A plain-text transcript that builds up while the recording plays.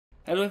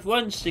Hello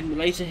everyone,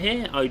 Simulator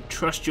here. I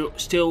trust you're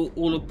still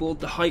all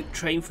aboard the hype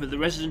train for the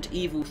Resident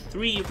Evil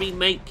 3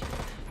 remake.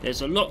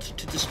 There's a lot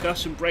to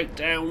discuss and break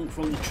down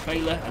from the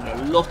trailer,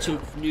 and a lot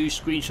of new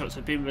screenshots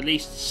have been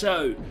released,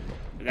 so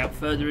without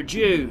further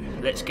ado,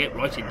 let's get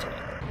right into it.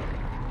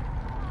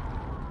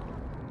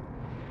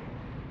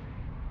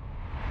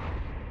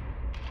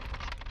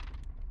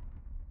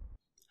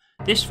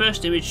 This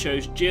first image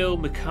shows Jill,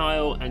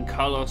 Mikhail and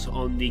Carlos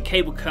on the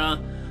cable car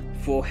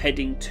before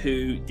heading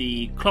to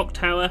the clock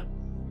tower.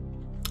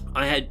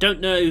 I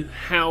don't know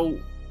how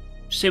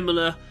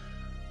similar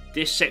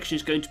this section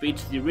is going to be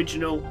to the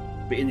original,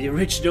 but in the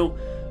original,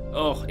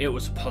 oh, it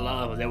was a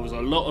palaver. There was a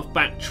lot of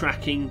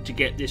backtracking to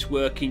get this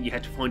working. You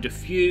had to find a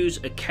fuse,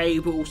 a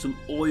cable, some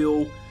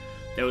oil.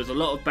 There was a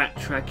lot of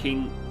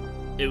backtracking.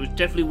 It was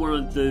definitely one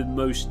of the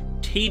most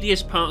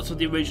tedious parts of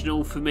the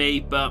original for me,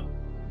 but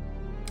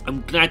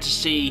I'm glad to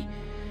see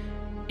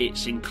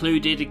it's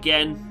included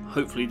again.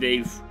 Hopefully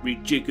they've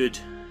rejiggered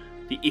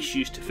the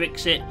issues to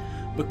fix it.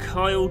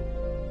 Mikhail,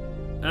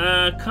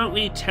 can't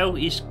really tell.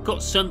 He's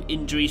got some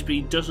injuries, but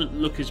he doesn't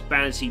look as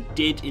bad as he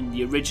did in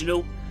the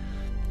original.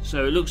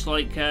 So it looks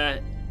like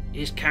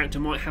his character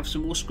might have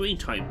some more screen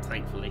time,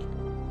 thankfully.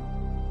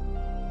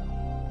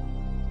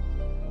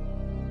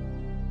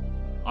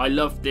 I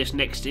love this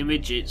next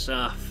image. It's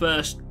our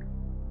first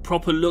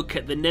proper look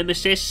at the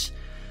Nemesis.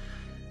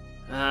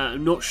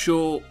 I'm not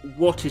sure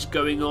what is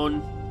going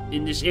on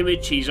in this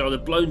image. He's either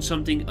blown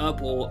something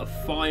up or a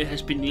fire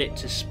has been lit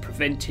to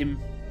prevent him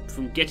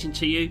from getting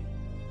to you.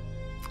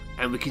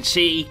 And we can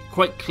see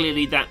quite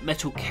clearly that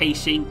metal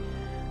casing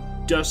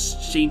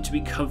does seem to be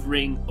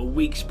covering a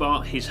weak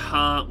spot, his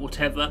heart,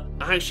 whatever.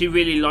 I actually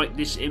really like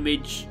this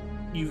image.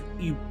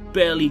 You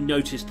barely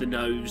notice the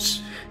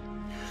nose,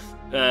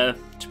 to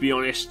be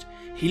honest.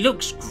 He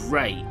looks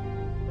great.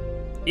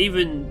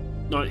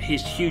 Even like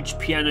his huge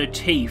piano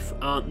teeth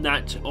aren't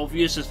that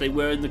obvious as they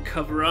were in the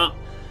cover art,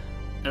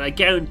 and I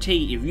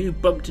guarantee if you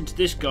bumped into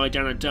this guy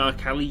down a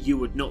dark alley, you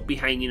would not be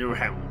hanging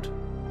around.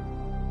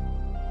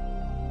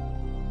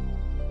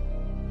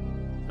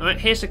 Alright,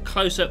 here's a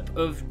close-up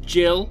of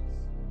Jill.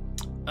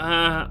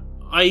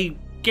 I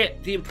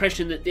get the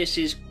impression that this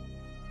is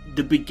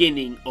the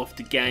beginning of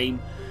the game,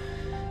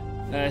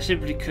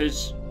 simply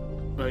because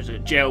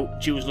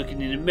Jill's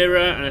looking in the mirror,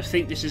 and I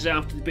think this is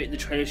after the bit in the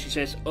trailer she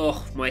says,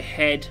 "Oh, my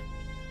head."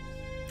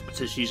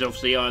 So she's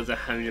obviously either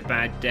having a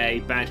bad day,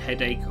 bad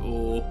headache,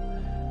 or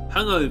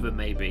hungover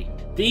maybe.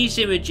 These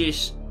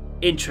images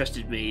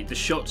interested me, the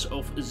shots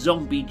of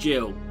zombie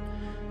Jill.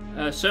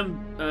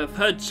 I've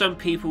heard some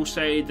people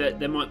say that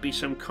there might be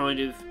some kind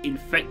of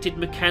infected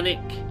mechanic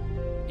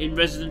in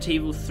Resident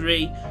Evil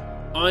 3.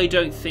 I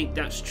don't think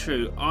that's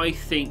true. I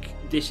think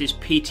this is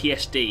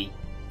PTSD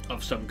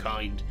of some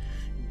kind.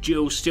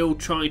 Jill's still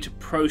trying to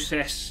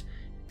process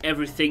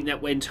everything that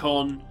went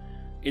on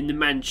in the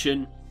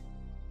mansion.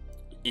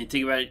 And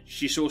think about it,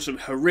 she saw some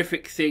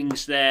horrific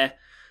things there.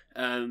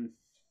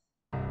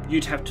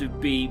 You'd have to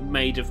be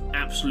made of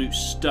absolute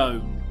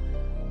stone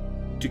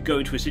to go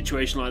into a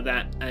situation like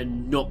that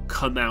and not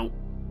come out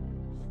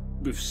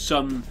with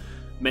some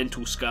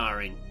mental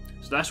scarring.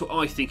 So that's what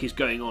I think is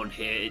going on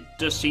here. It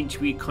does seem to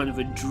be kind of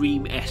a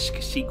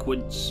dream-esque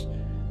sequence.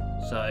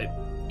 So,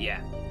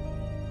 yeah.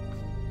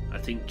 I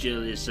think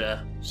Jill is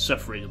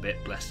suffering a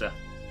bit, bless her.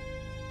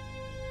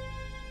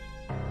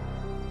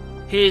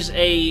 Here's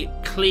a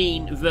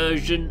clean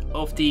version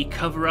of the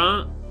cover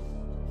art.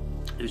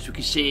 As we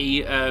can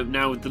see,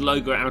 now with the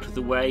logo out of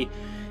the way,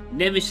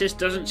 Nemesis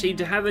doesn't seem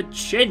to have a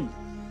chin.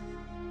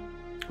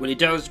 Well, he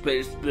does, but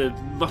it's the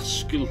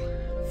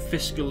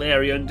fiscal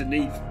area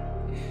underneath.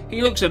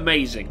 He looks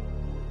amazing.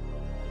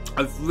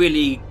 I've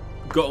really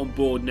got on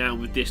board now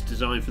with this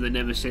design for the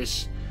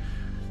Nemesis.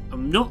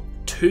 I'm not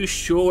too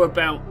sure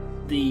about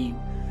the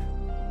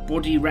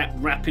body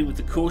wrapping with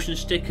the caution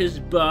stickers,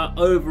 but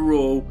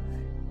overall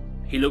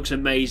he looks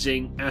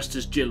amazing, as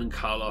does Jill and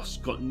Carlos.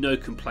 Got no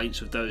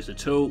complaints with those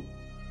at all.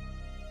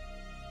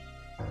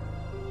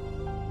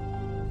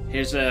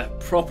 Here's a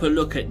proper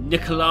look at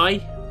Nikolai,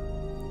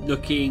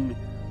 looking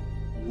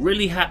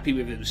really happy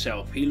with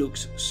himself. He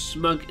looks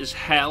smug as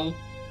hell.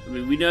 I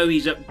mean, we know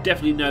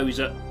definitely know he's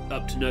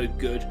up to no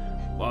good.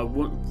 But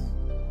I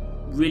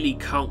really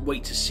can't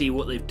wait to see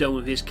what they've done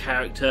with his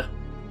character.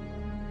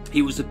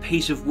 He was a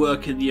piece of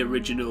work in the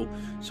original,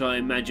 so I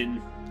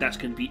imagine that's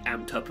going to be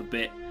amped up a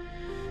bit.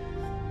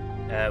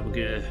 We're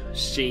going to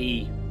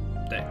see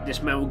that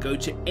this man will go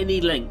to any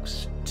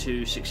lengths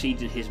to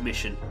succeed in his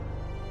mission.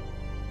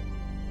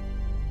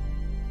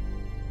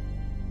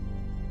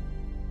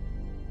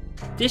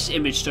 This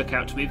image stuck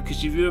out to me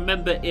because if you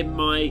remember in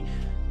my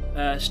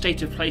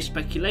state of play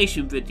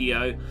speculation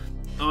video,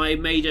 I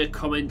made a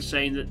comment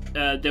saying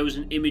that there was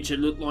an image that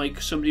looked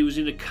like somebody was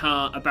in a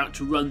car about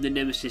to run the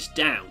Nemesis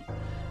down.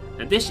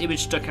 And this image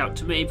stuck out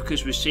to me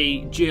because we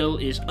see Jill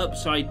is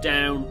upside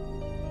down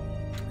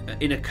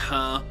in a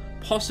car,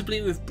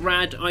 possibly with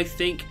Brad, I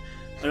think.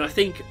 And I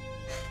think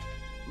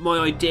my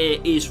idea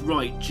is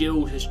right.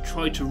 Jill has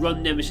tried to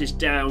run Nemesis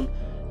down,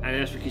 and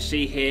as we can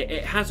see here,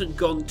 it hasn't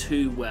gone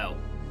too well.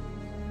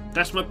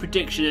 That's my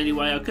prediction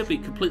anyway. I could be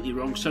completely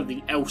wrong.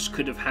 Something else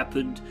could have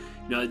happened.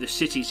 You know, the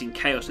city's in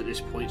chaos at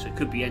this point, so it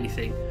could be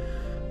anything.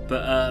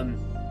 But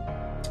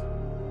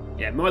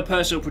yeah, my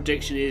personal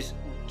prediction is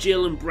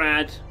Jill and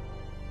Brad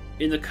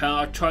in the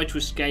car try to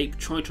escape,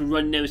 try to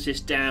run Nemesis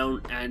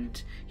down,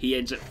 and he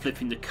ends up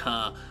flipping the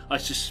car. I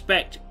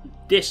suspect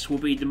this will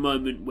be the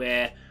moment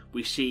where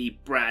we see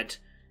Brad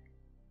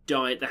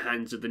die at the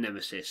hands of the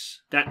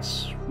Nemesis.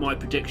 That's my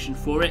prediction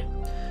for it.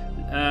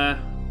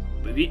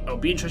 I'll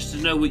be interested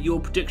to know what your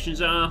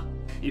predictions are.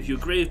 If you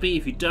agree with me,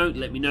 if you don't,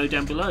 let me know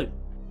down below.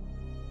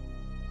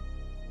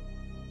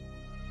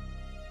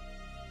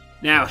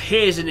 Now,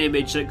 here's an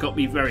image that got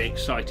me very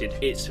excited.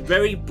 It's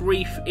very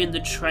brief in the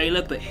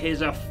trailer, but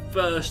here's our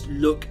first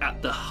look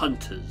at the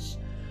Hunters.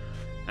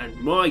 And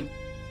my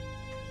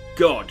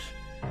God,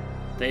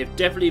 they have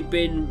definitely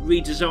been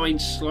redesigned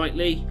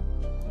slightly.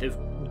 They've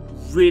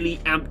really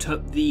amped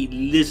up the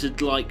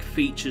lizard-like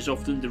features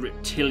of them, the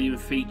reptilian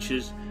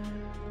features.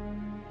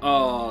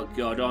 Oh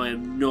God, I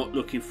am not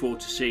looking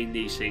forward to seeing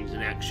these things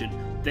in action.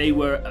 They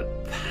were a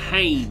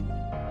pain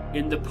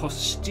in the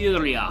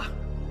posterior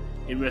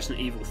in Resident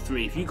Evil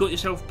 3. If you got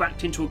yourself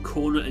backed into a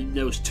corner and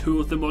there was 2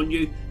 of them on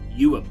you,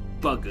 you were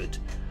buggered.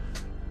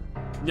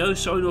 No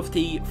sign of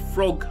the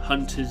frog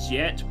hunters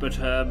yet, but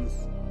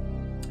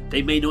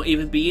they may not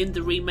even be in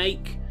the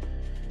remake.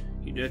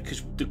 You know,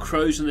 because the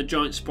crows and the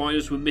giant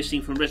spiders were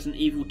missing from Resident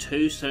Evil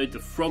 2, so the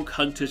frog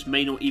hunters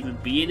may not even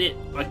be in it.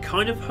 I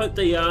kind of hope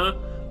they are,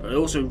 but I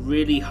also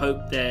really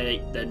hope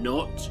they're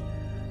not,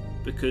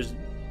 because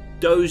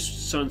those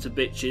sons of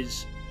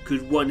bitches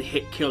could one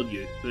hit kill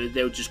you.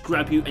 They'll just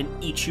grab you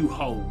and eat you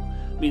whole.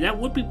 I mean, that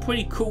would be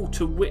pretty cool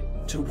to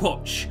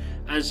watch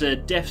as a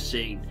death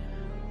scene,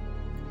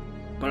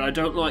 but I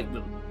don't like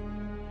them.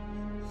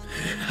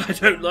 I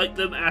don't like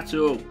them at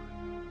all.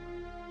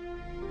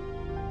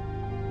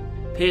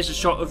 Here's a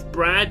shot of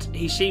Brad.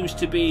 He seems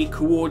to be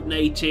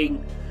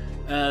coordinating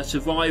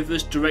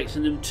survivors,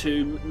 directing them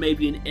to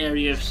maybe an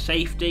area of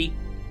safety.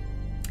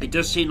 It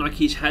does seem like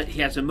he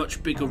has a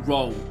much bigger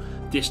role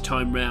this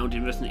time round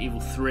in Resident Evil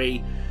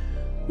 3,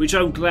 which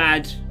I'm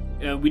glad.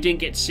 We didn't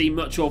get to see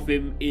much of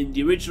him in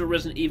the original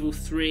Resident Evil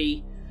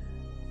 3,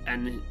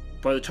 and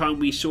by the time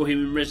we saw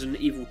him in Resident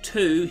Evil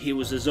 2, he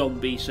was a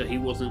zombie, so he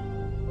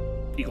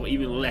got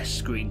even less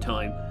screen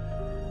time.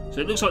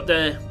 So it looks like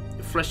they're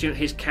fleshing out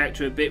his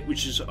character a bit,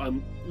 which is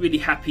I'm really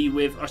happy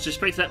with. I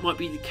suspect that might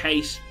be the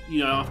case,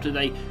 you know, after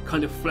they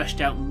kind of fleshed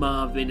out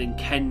Marvin and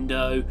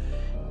Kendo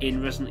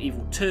in Resident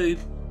Evil 2.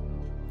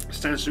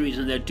 Stands to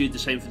reason they'll do the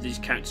same for these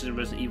characters in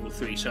Resident Evil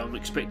 3. So I'm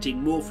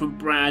expecting more from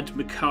Brad,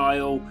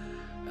 Mikhail,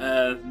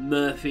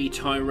 Murphy,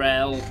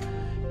 Tyrell.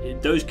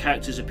 Those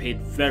characters appeared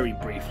very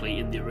briefly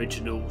in the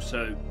original,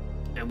 so,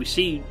 and we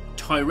see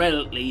Tyrell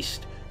at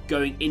least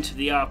going into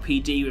the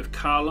RPD with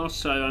Carlos,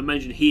 so I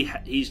imagine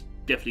he's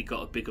definitely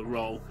got a bigger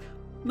role.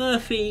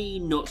 Murphy,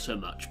 not so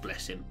much,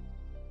 bless him.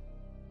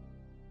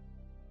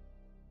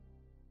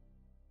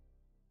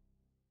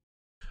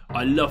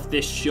 I love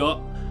this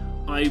shot.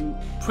 I'm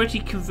pretty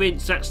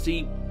convinced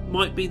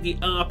might be the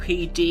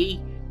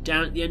RPD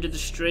down at the end of the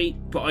street,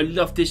 but I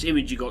love this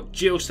image. You got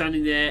Jill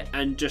standing there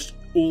and just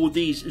all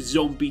these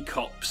zombie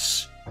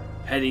cops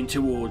heading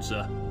towards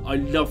her. I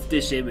love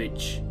this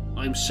image.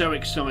 I'm so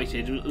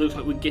excited. It looks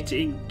like we're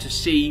getting to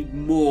see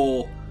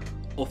more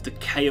of the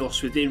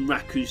chaos within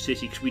Raccoon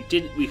City, because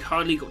we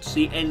hardly got to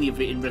see any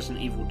of it in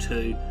Resident Evil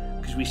 2,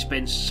 because we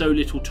spend so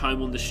little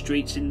time on the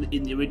streets in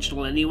the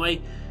original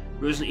anyway.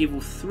 Resident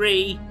Evil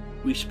 3,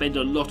 we spend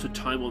a lot of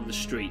time on the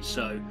streets,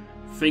 so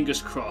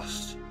fingers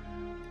crossed.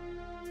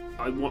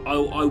 I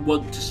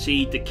want to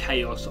see the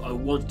chaos. I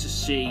want to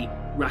see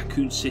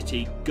Raccoon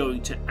City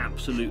going to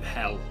absolute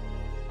hell.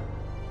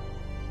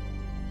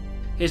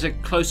 Here's a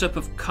close-up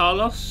of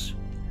Carlos.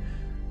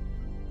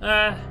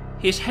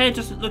 His hair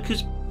doesn't look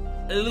as...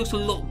 It looks a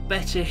lot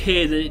better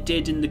here than it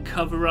did in the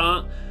cover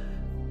art.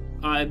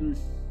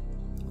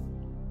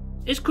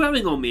 It's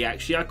growing on me,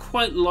 actually. I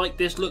quite like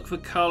this look for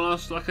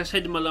Carlos. Like I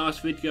said in my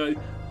last video,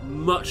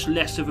 much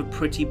less of a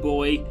pretty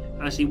boy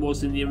as he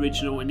was in the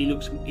original, and he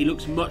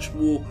looks much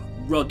more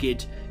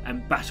rugged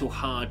and battle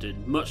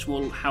hardened, much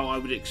more how I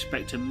would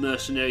expect a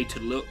mercenary to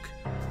look.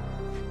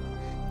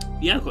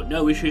 Yeah, I've got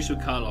no issues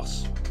with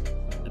Carlos.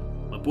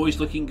 My boy's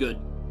looking good.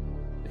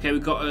 Okay,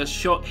 we've got a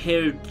shot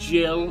here of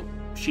Jill.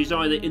 She's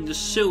either in the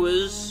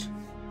sewers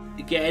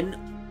again,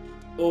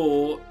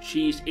 or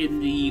she's in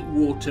the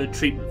water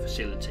treatment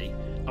facility.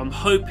 I'm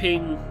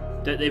hoping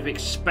that they've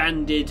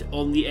expanded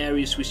on the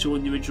areas we saw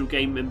in the original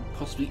game and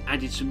possibly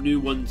added some new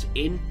ones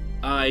in.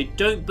 I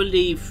don't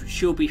believe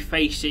she'll be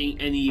facing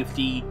any of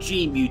the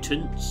G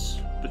mutants,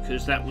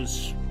 because that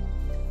was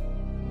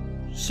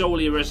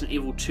solely a Resident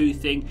Evil 2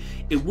 thing.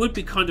 It would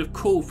be kind of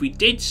cool if we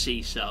did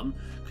see some,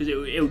 because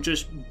it'll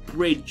just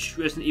bridge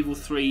Resident Evil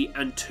 3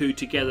 and 2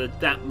 together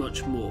that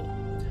much more.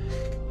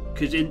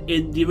 Because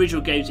in the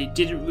original games it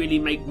didn't really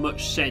make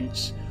much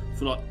sense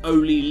for like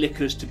only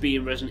Lickers to be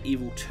in Resident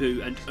Evil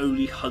 2 and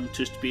only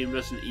Hunters to be in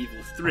Resident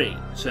Evil 3.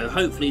 So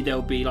hopefully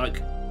there'll be like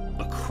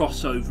a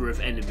crossover of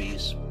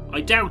enemies.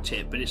 I doubt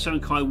it, but it's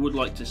something I would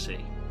like to see.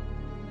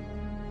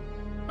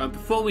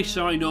 Before we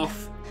sign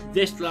off,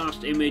 this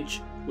last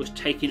image was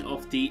taken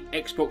off the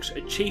Xbox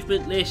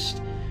achievement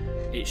list.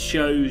 It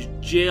shows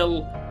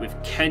Jill with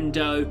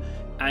Kendo,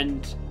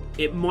 and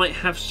it might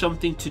have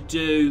something to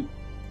do,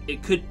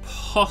 it could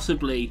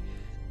possibly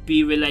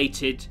be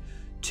related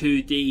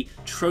to the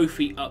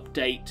trophy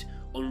update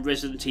on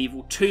Resident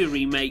Evil 2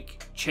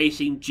 Remake,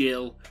 Chasing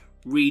Jill,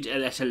 Read a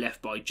Letter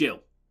Left by Jill.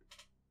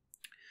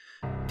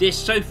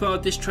 So far,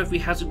 this trophy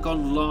hasn't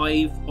gone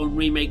live on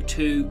Remake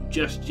 2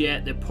 just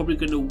yet. They're probably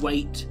going to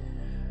wait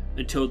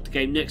until the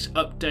game next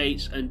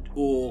updates,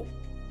 or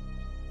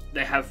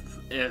they have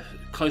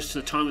close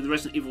to the time of the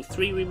Resident Evil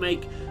 3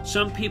 Remake.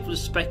 Some people are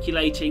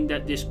speculating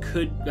that this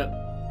could,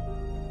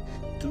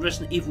 the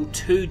Resident Evil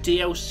 2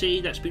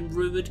 DLC that's been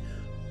rumoured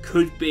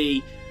could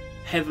be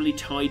heavily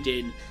tied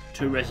in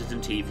to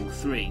Resident Evil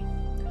 3.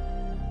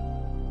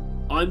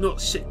 I'm not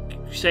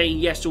saying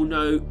yes or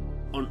no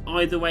on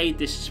either way.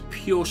 This is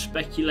pure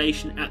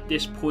speculation at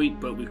this point,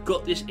 but we've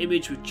got this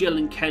image with Jill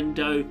and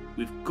Kendo,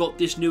 we've got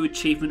this new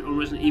achievement on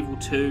Resident Evil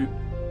 2,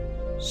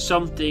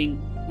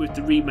 something with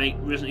the remake,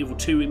 Resident Evil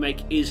 2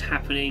 Remake is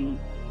happening,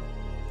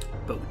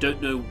 but we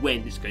don't know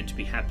when it's going to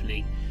be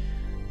happening.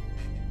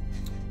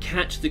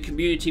 Kat, the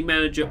community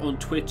manager on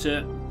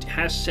Twitter,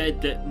 has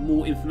said that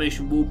more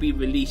information will be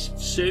released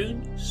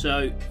soon,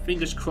 so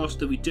fingers crossed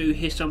that we do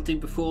hear something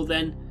before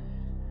then.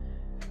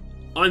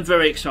 I'm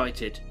very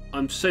excited.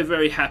 I'm so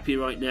very happy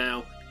right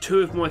now. Two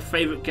of my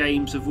favourite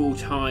games of all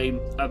time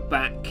are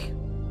back.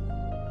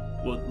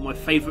 Well, my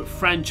favourite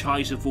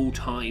franchise of all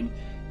time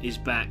is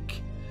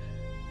back.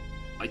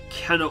 I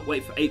cannot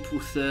wait for April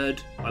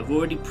 3rd. I've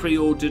already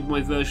pre-ordered my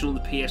version on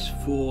the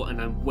PS4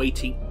 and I'm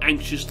waiting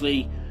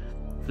anxiously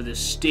for the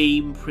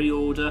Steam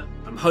pre-order.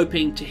 I'm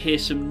hoping to hear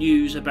some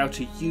news about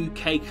a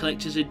UK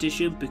collector's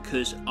edition,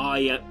 because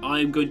I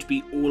am going to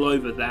be all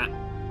over that.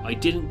 I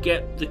didn't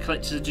get the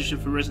collector's edition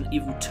for Resident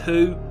Evil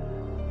 2.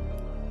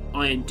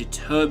 I am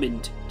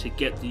determined to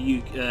get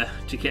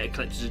to get a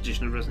collector's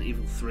edition of Resident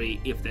Evil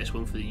 3 if there's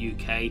one for the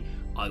UK.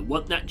 I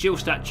want that Jill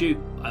statue.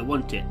 I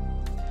want it.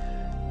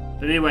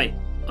 But anyway,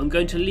 I'm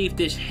going to leave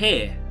this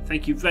here.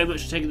 Thank you very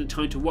much for taking the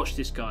time to watch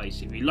this,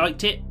 guys. If you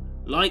liked it,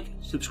 like,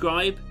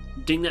 subscribe,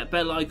 ding that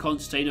bell icon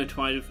to stay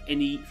notified of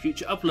any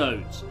future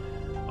uploads.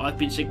 I've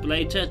been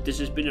Sigblator. This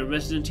has been a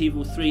Resident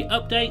Evil 3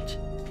 update,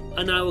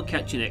 and I will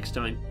catch you next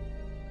time.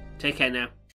 Take care now.